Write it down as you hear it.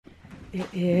It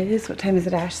is, what time is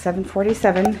it, Ash?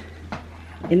 7:47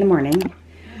 in the morning.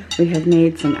 We have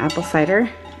made some apple cider.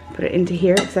 Put it into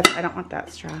here, except I don't want that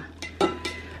straw. I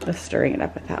was stirring it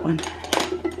up with that one.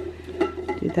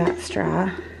 Do that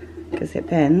straw, because it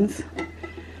bends.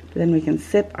 But then we can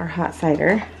sip our hot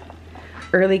cider.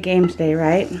 Early game today,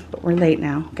 right? But we're late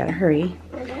now, gotta hurry.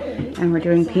 And we're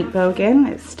doing paintball again.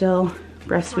 It's still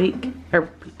breast week, or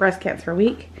breast cancer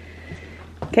week.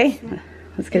 Okay,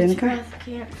 let's get in the car. Breast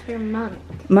cancer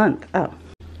month. Month, oh.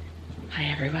 Hi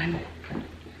everyone.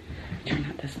 Turn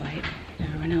out this light.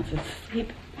 Everyone else is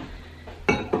asleep.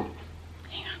 Hang on.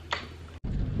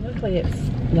 Luckily it's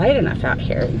light enough out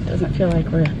here. It doesn't feel like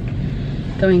we're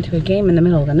going to a game in the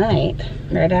middle of the night.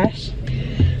 Right, Ash?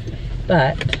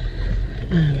 But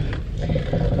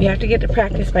we have to get to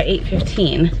practice by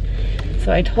 8:15.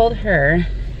 So I told her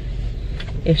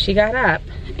if she got up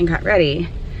and got ready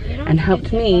and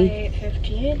helped me. By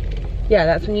 8:15? Yeah,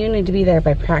 that's when you need to be there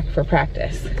by for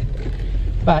practice.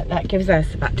 But that gives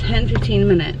us about 10-15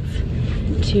 minutes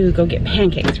to go get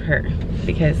pancakes for her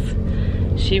because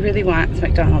she really wants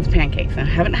McDonald's pancakes. And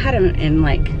I haven't had them in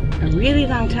like a really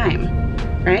long time,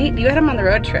 right? You had them on the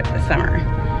road trip this summer,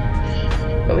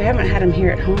 but we haven't had them here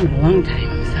at home in a long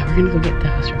time. So we're gonna go get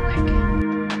those real quick.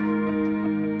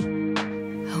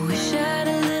 I wish I had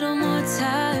a little more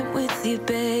time with you,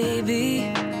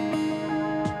 baby.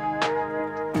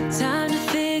 Time to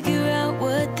figure out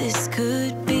what this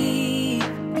could be.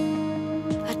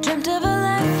 I dreamt of a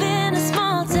life in a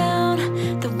small town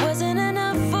that wasn't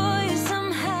enough for you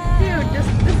somehow. Dude,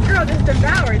 this girl just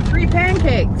devoured 3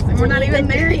 pancakes and we're not even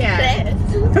there yet.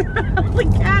 Holy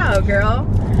cow, girl.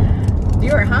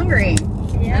 You are hungry.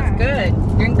 Yeah. That's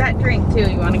good. Drink that drink too.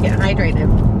 You want to get hydrated.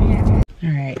 Yeah.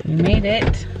 All right, we made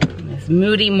it. This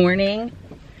moody morning.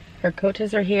 Our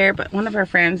coaches are here, but one of our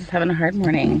friends is having a hard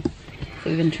morning. So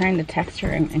we've been trying to text her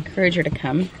and encourage her to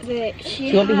come.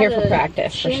 She won't be here for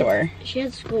practice for sure. She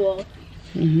had school,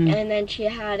 and then she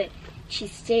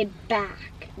stayed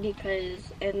back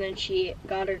because, and then she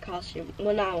got her costume.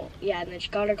 Well, no, yeah, and then she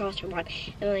got her costume on,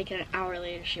 and like an hour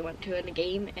later she went to a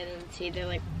game and then stayed there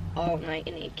like all night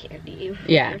and ate candy.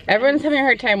 Yeah, everyone's having a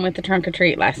hard time with the trunk or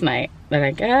treat last night.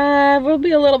 They're like, we'll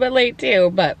be a little bit late too,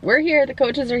 but we're here, the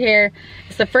coaches are here.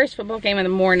 It's the first football game of the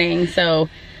morning, so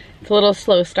it's a little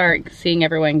slow start seeing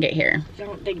everyone get here. I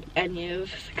don't think any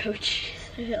of the coaches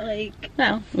like...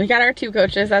 No, we got our 2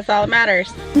 coaches, that's all that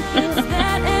matters.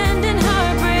 That ending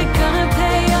heartbreak gonna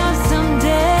pay off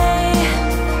someday,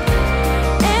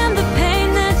 and the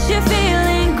pain that you're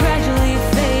feeling gradually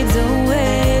fades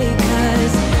away,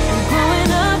 'cause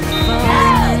growing up,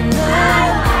 falling in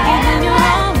love, giving your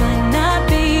all might not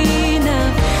be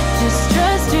enough. Just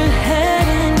trust your head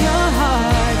and your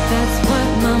heart, that's what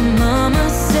my mama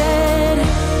said.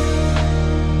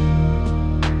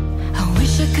 I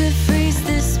wish I could freeze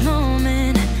this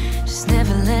moment, just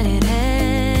never let it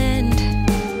end.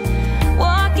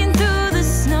 Walking through the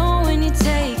snow when you're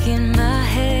taking my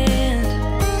hand.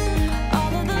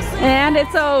 All of those And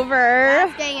it's over.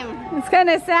 Last game. It's kind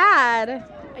of sad.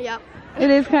 Yep. It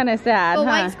is kind of sad, The huh?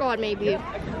 white squad maybe.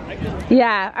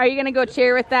 Yeah, are you gonna go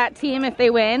cheer with that team if they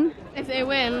win? If they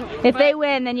win. If they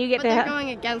win, then you get But to... they're going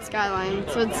against Skyline,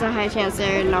 so it's a high chance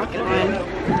they're not gonna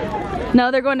win.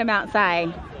 No, they're going to Mount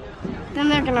Si. Then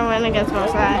they're gonna win against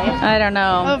Mount Si. I don't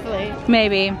know. Hopefully.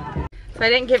 Maybe. So I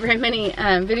didn't get very many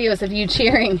videos of you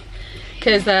cheering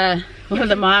because one of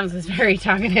the moms was very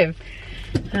talkative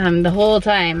the whole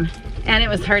time. And it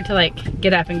was hard to like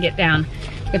get up and get down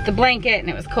with the blanket, and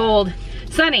it was cold.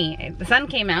 Sunny, the sun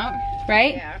came out,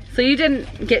 right? Yeah. So you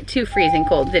didn't get too freezing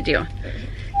cold, did you?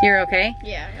 You're okay?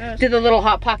 Yeah. Did the little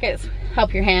hot pockets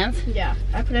help your hands? Yeah,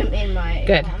 I put them in my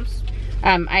Good. palms.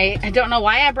 I don't know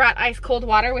why I brought ice cold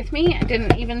water with me. I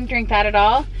didn't even drink that at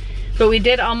all. But we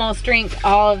did almost drink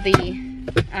all of the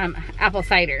apple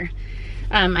cider.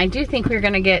 I do think we're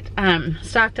gonna get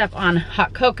stocked up on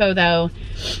hot cocoa though.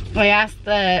 I asked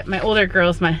my older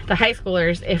girls, the high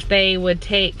schoolers, if they would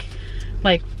take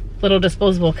like little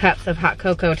disposable cups of hot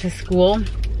cocoa to school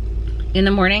in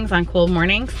the mornings, on cold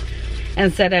mornings,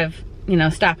 instead of, you know,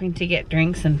 stopping to get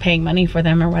drinks and paying money for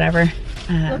them or whatever.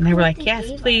 And they were like,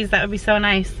 yes, please, that would be so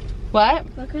nice. What?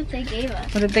 Look what they gave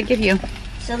us. What did they give you?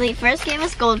 So they first gave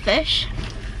us goldfish,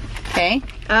 Okay.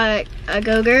 a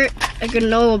Go-Gurt, a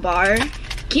granola bar,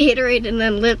 Gatorade, and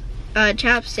then lip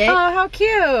chapstick. Oh, how cute.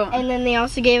 And then they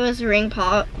also gave us a ring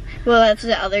pop. Well, that's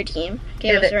the other team.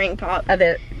 Gave us a ring pop.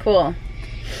 Cool.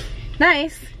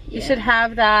 Nice. You should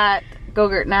have that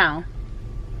Go-Gurt now.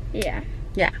 Yeah.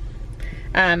 Yeah.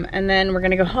 And then we're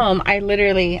gonna go home. I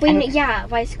literally... Wait, yeah,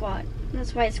 White Squad.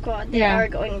 That's White Squad. They are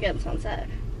going against Sunset.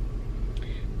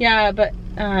 Yeah, but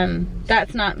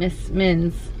that's not Miss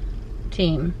Min's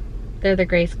team. They're the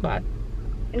gray squad.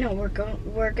 No,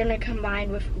 we're gonna combine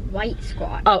with white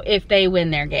squad. Oh, if they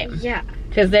win their game. Yeah.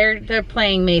 Because they're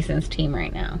playing Mason's team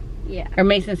right now. Yeah. Or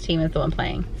Mason's team is the one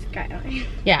playing. Skyline.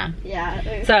 Yeah.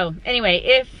 Yeah. So anyway,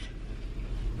 if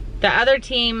the other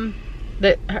team,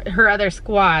 her other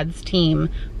squad's team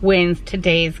wins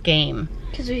today's game,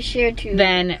 because we share two,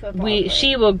 then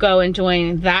she will go and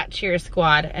join that cheer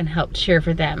squad and help cheer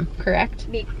for them. Correct?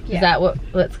 Yeah. Is that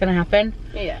what's gonna happen?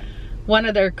 Yeah. One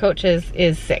of their coaches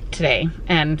is sick today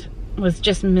and was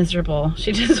just miserable.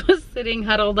 She just was sitting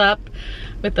huddled up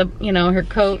with the, her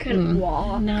coat. She couldn't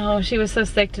walk. No, she was so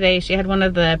sick today. She had one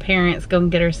of the parents go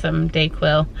and get her some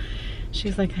Dayquil. She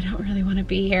was like, I don't really want to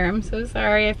be here. I'm so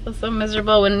sorry. I feel so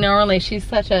miserable. When normally she's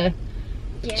such a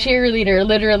cheerleader.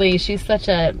 Literally, she's such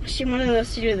a... She wanted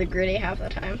us to do the gritty half the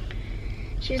time.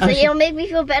 She was like, it'll make me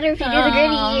feel better if you do the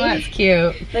gritty. Oh, that's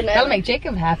cute. But no. That'll make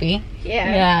Jacob happy.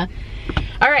 Yeah. Yeah.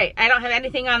 All right, I don't have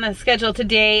anything on the schedule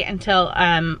today until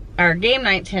our game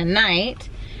night tonight,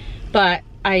 but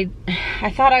I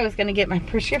thought I was gonna get my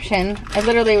prescription. I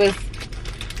literally was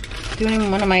doing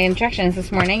one of my injections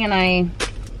this morning and I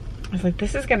was like,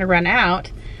 this is gonna run out,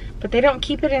 but they don't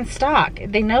keep it in stock.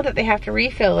 They know that they have to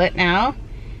refill it now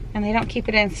and they don't keep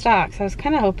it in stock. So I was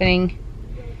kind of hoping,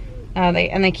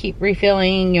 they keep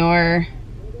refilling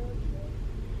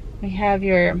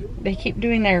they keep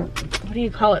doing their, what do you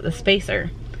call it, the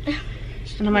spacer.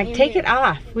 And I'm like, take it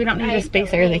off. We don't need a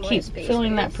spacer. They keep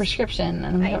filling that prescription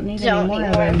and we don't need any more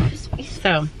of them.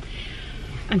 So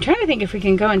I'm trying to think if we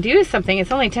can go and do something.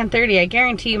 It's only 10:30. I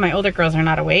guarantee you my older girls are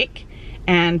not awake.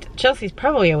 And Chelsea's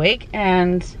probably awake.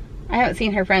 And I haven't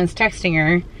seen her friends texting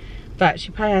her, but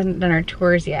she probably hasn't done her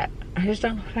chores yet. I just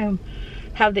don't know if I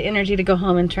have the energy to go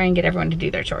home and try and get everyone to do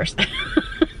their chores.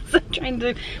 So I'm trying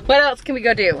to, what else can we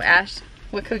go do, Ash?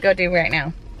 What could we go do right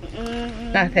now?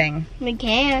 Nothing. We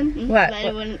can. What? But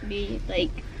it wouldn't be like,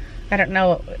 I don't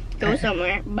know. go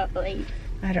somewhere, but like,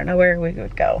 I don't know where we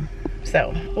would go.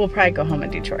 So we'll probably go home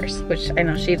and do chores, which I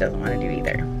know she doesn't want to do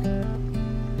either.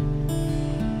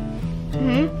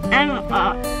 I don't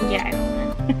know. Yeah,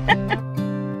 I don't know.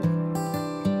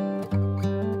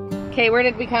 Okay, where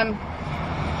did we come?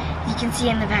 You can see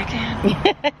in the background.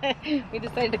 We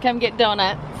decided to come get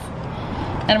donuts.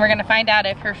 And we're gonna find out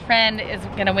if her friend is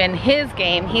gonna win his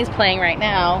game. He's playing right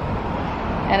now.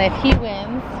 And if he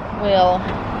wins, we'll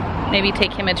maybe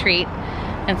take him a treat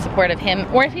in support of him.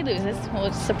 Or if he loses,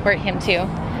 we'll support him too.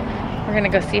 We're gonna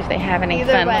go see if they have any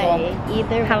fun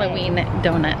little Halloween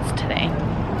donuts today.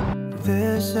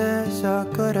 This is a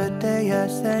good day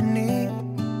as any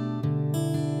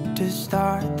to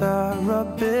start the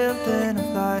rebuilding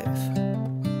of life.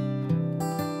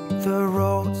 The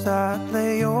roads that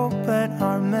lay open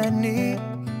are many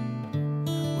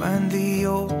when the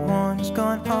old one's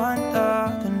gone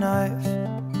under the knife.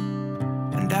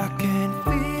 And I can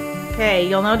feel. Okay,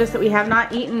 you'll notice that we have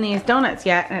not eaten these donuts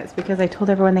yet, and it's because I told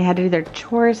everyone they had to do their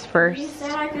chores first. You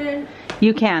said I could.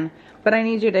 You can, but I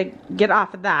need you to get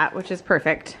off of that, which is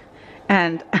perfect.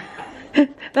 And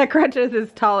that crutch is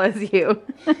as tall as you.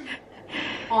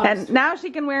 And now she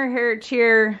can wear her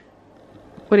cheer,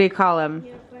 what do you call them?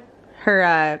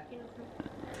 Her,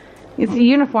 it's a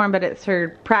uniform, but it's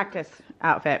her practice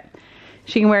outfit.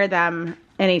 She can wear them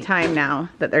anytime now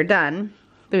that they're done.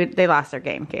 They lost their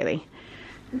game, Kaylee.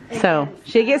 So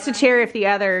she gets to cheer if the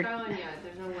other,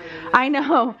 I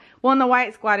know. Well, and the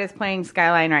white squad is playing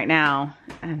Skyline right now.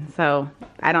 And so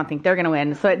I don't think they're going to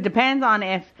win. So it depends on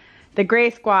if the gray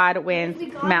squad wins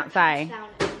Mount Si.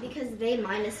 Because they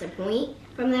minus a point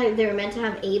from there. They were meant to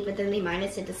have 8, but then they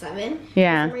minus it to 7.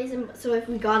 Yeah. For some reason, so if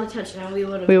we got a touchdown, we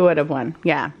would have. We would have won.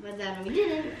 Yeah. But then we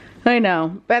didn't. I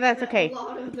know, but that's okay.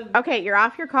 Okay, you're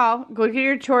off your call. Go get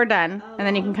your chore done, and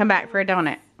then you can come back for a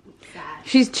donut.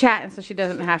 She's chatting, so she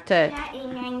doesn't have to.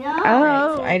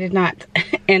 Oh, I did not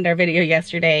end our video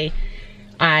yesterday.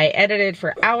 I edited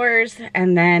for hours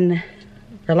and then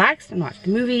relaxed and watched a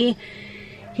movie.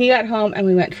 He got home and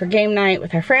we went for game night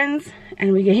with our friends,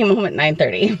 and we came home at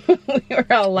 9:30. We were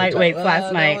all lightweights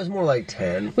last night. It was more like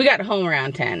 10. We got home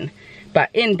around 10, but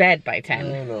in bed by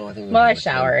 10. No, I think we well, I home at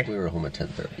showered. 10. We were home at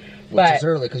 10:30, which But- is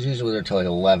early because usually they're till like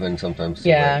 11 sometimes.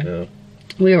 Yeah. So,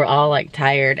 We were all like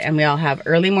tired, and we all have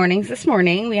early mornings this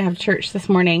morning. We have church this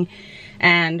morning,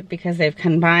 and because they've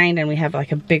combined and we have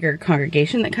like a bigger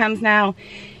congregation that comes now,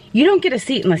 you don't get a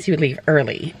seat unless you leave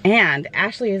early. And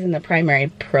Ashley is in the primary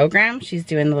program. She's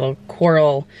doing the little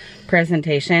choral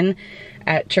presentation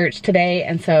at church today,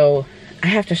 and so I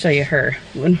have to show you her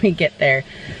when we get there.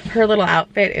 Her little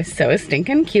outfit is so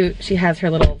stinking cute. She has her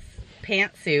little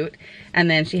pantsuit,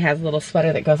 and then she has a little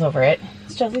sweater that goes over it.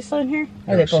 Is Chelsea still in here?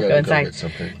 Or they both go inside?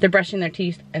 They're brushing their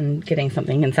teeth and getting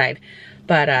something inside.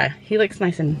 But he looks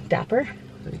nice and dapper.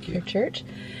 Thank you. For church.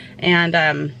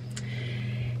 And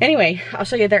anyway, I'll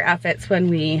show you their outfits when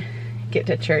we get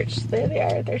to church. There they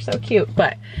are. They're so cute.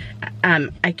 But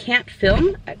I can't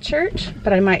film at church,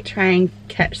 but I might try and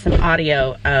catch some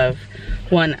audio of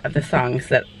one of the songs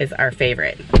that is our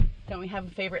favorite. Don't we have a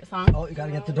favorite song? Oh, you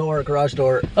gotta get the door, garage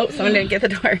door. Oh, someone didn't get the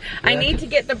door. Yeah. I need to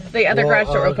get the other garage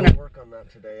door open. Work on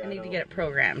that today. I need to get it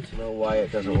programmed. I don't know why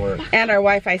it doesn't work. And our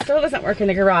Wi-Fi still doesn't work in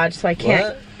the garage, so I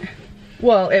can't. What?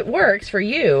 Well, it works for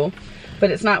you,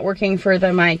 but it's not working for the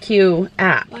MyQ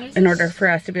app in order for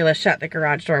us to be able to shut the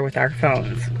garage door with our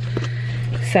phones.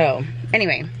 So,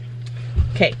 anyway,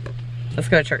 okay, let's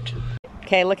go to church.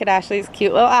 Okay, look at Ashley's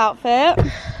cute little outfit,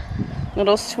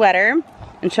 little sweater.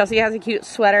 And Chelsea has a cute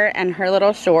sweater and her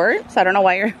little shorts. I don't know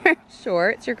why you're wearing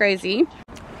shorts, you're crazy.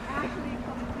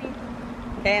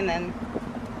 Okay, and then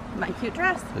my cute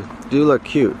dress. You do look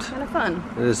cute. Kind of fun.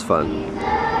 It is fun.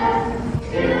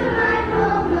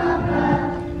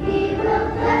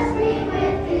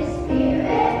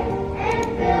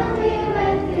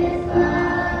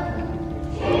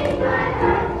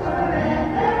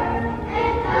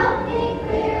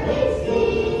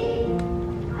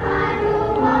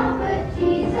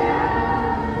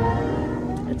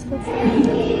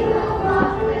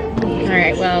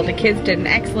 Alright, well, the kids did an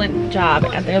excellent job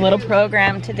at their little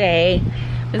program today.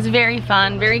 It was very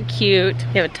fun, very cute.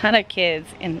 We have a ton of kids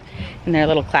in their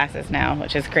little classes now,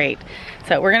 which is great.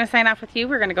 So we're gonna sign off with you.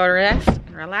 We're gonna go to rest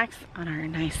and relax on our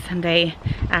nice Sunday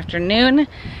afternoon.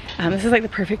 This is like the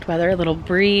perfect weather, a little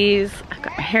breeze. I've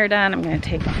got my hair done. I'm gonna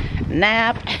take a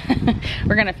nap.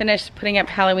 We're gonna finish putting up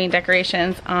Halloween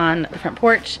decorations on the front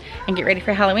porch and get ready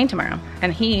for Halloween tomorrow.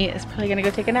 And he is probably gonna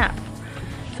go take a nap.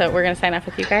 So we're gonna sign off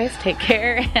with you guys. Take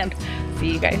care and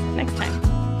see you guys next time.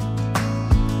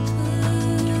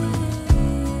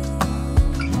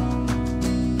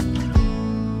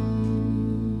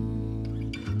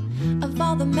 Of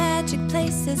all the magic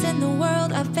places in the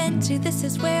world I've been to, this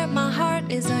is where my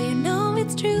heart is. Oh, you know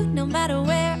it's true. No matter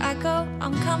where I go,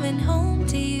 I'm coming home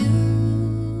to you.